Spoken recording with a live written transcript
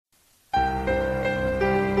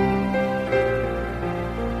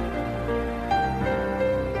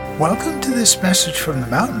Welcome to this message from the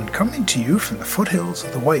mountain, coming to you from the foothills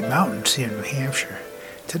of the White Mountains here in New Hampshire.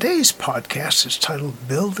 Today's podcast is titled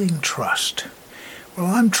Building Trust. Well,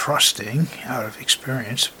 I'm trusting, out of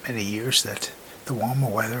experience, many years, that the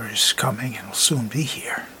warmer weather is coming and will soon be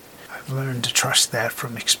here. I've learned to trust that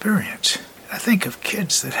from experience. I think of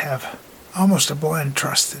kids that have almost a blind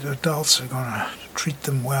trust that adults are going to treat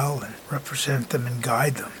them well and represent them and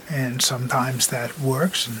guide them. And sometimes that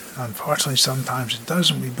works, and unfortunately sometimes it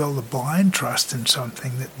doesn't. We build a blind trust in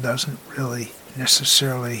something that doesn't really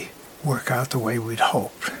necessarily work out the way we'd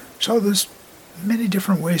hoped. So there's many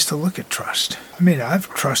different ways to look at trust. I mean, I've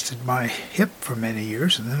trusted my hip for many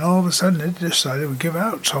years, and then all of a sudden it decided to give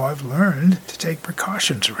out, so I've learned to take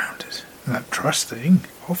precautions around it. And I'm trusting,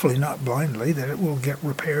 hopefully not blindly, that it will get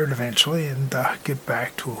repaired eventually and get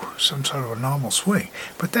back to some sort of a normal swing.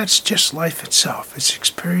 But that's just life itself. It's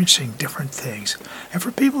experiencing different things. And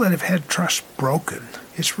for people that have had trust broken,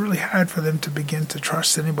 it's really hard for them to begin to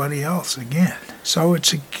trust anybody else again. So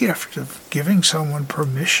it's a gift of giving someone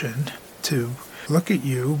permission to look at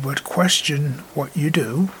you but question what you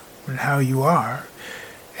do and how you are,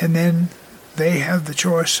 and then they have the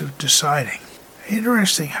choice of deciding.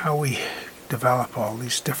 Interesting how we develop all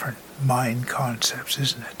these different mind concepts,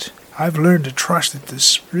 isn't it? I've learned to trust that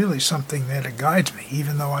this is really something that guides me,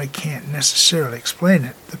 even though I can't necessarily explain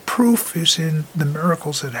it. The proof is in the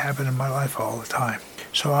miracles that happen in my life all the time.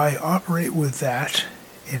 So I operate with that,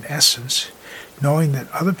 in essence, knowing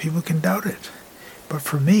that other people can doubt it. But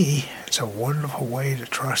for me, it's a wonderful way to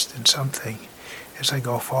trust in something as I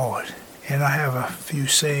go forward. And I have a few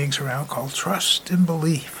sayings around called trust and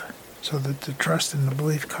belief, so that the trust and the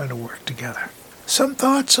belief kind of work together. Some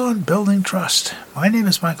thoughts on building trust. My name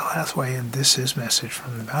is Michael Hathaway, and this is Message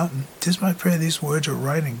from the Mountain. It is my prayer these words are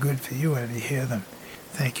right and good for you and you hear them.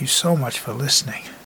 Thank you so much for listening.